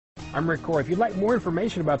I'm Rick Corey. If you'd like more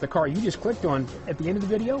information about the car you just clicked on at the end of the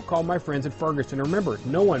video, call my friends at Ferguson. And remember,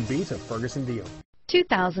 no one beats a Ferguson deal.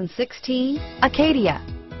 2016 Acadia.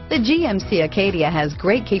 The GMC Acadia has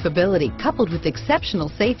great capability coupled with exceptional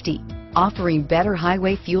safety, offering better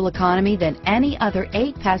highway fuel economy than any other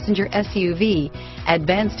 8-passenger SUV,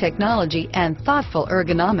 advanced technology, and thoughtful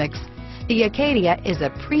ergonomics. The Acadia is a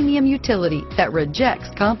premium utility that rejects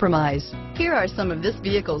compromise. Here are some of this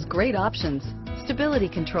vehicle's great options: stability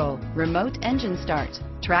control, remote engine start,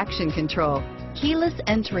 traction control, keyless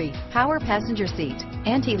entry, power passenger seat,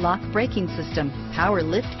 anti-lock braking system, power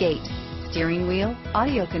lift gate, steering wheel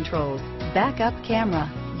audio controls, backup camera,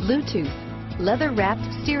 Bluetooth,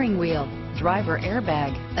 leather-wrapped steering wheel, driver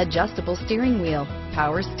airbag, adjustable steering wheel,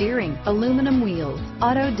 power steering, aluminum wheels,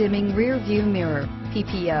 auto-dimming rear view mirror,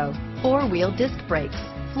 PPO, 4-wheel disc brakes,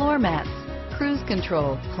 floor mats, cruise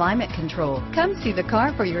control, climate control. Come see the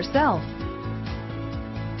car for yourself.